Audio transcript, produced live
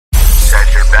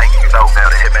Thank you so down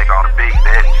to hit back on the beat,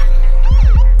 bitch.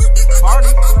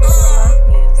 Party.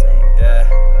 Yeah.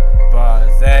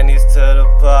 Zannies to the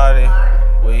party,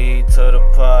 weed to the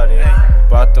party.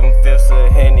 Bought them fifths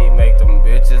of Henny, make them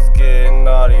bitches get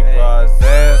naughty. Brought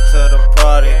Zans to the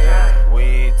party,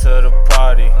 weed to the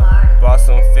party. Bought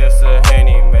some fifths of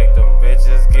Henny, make them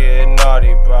bitches get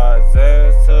naughty. Brought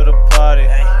Zans to the party,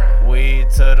 weed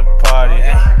to the party.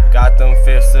 Got them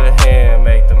fifths of Henny,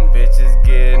 make them bitches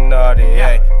get naughty.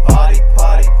 Hey. Party,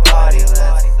 party, party,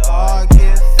 let's all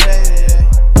get faded.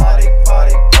 Party,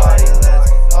 party, party,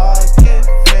 let's all get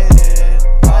faded.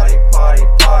 Party, party,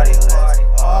 party, let's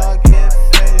all get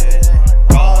faded.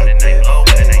 Roll when the night blow,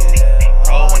 when the night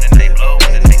roll when the night blow,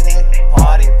 when the night.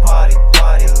 Party, party,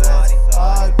 party, let's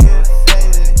all get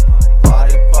faded.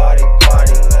 Party, party,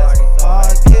 party, let's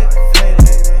all get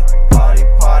faded. Party,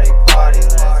 party, party,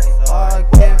 let's all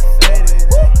get faded.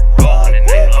 Roll when the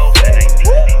night blow, when the night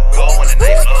roll when the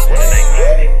night blow, when the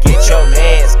night. Get your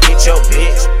mans, get your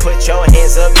bitch, put your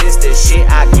hands up, this the shit.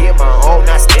 I get my own,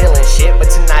 not stealing shit, but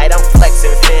tonight I'm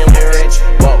flexing, feeling rich.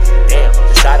 Whoa, damn,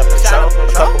 a shot of Patron,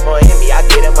 a couple more in me, I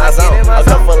get in my zone. A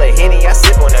cup full of Henny, I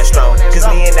sip on that strong, cause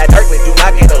me and that Dirkly do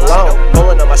not get along.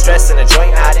 Pulling on my stress in a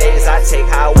joint nowadays, I take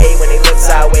highway when they look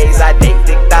sideways. I date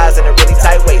thick thighs and a really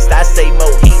tight waist, I say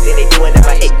more heat than they doing at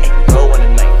my 8. Low on the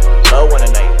night, low on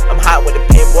the night. I'm hot with a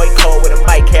pin, boy cold with a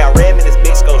mic. KRM and this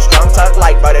bitch go strong, talk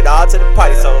like, brought it all to the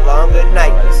party, so long, good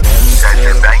night.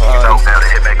 Thank you so down to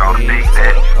hit back on the beat,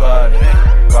 bitch.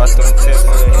 Bought them fifths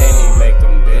of Henny, make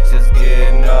them bitches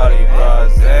get naughty. Brought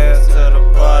Zans to the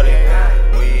party,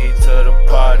 weed to the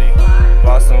party.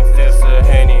 Bought some fifths of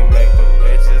Henny, make them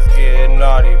bitches get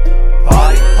naughty.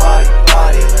 Party, party,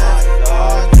 party, let's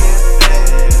all get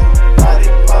faded. Party,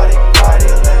 party, party,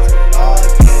 let's all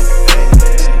get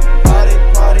faded. Party,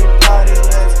 party, party,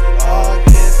 let's all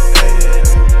get faded.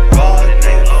 Roll when the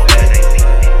night blow, when the night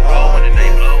roll when the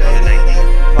night blow, when the night.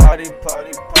 Party,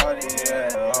 party, party,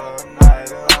 yeah, all night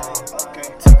long. Okay,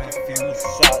 took a few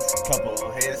shots, couple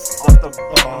hits off the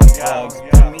bone. Drugs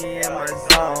put me in my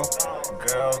zone.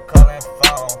 Girl calling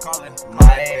phone,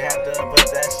 might have to put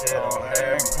that shit on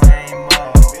airplane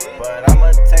mode, but I'ma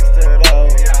text her though.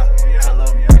 Tell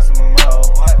her bring some more.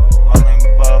 Rolling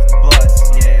buff.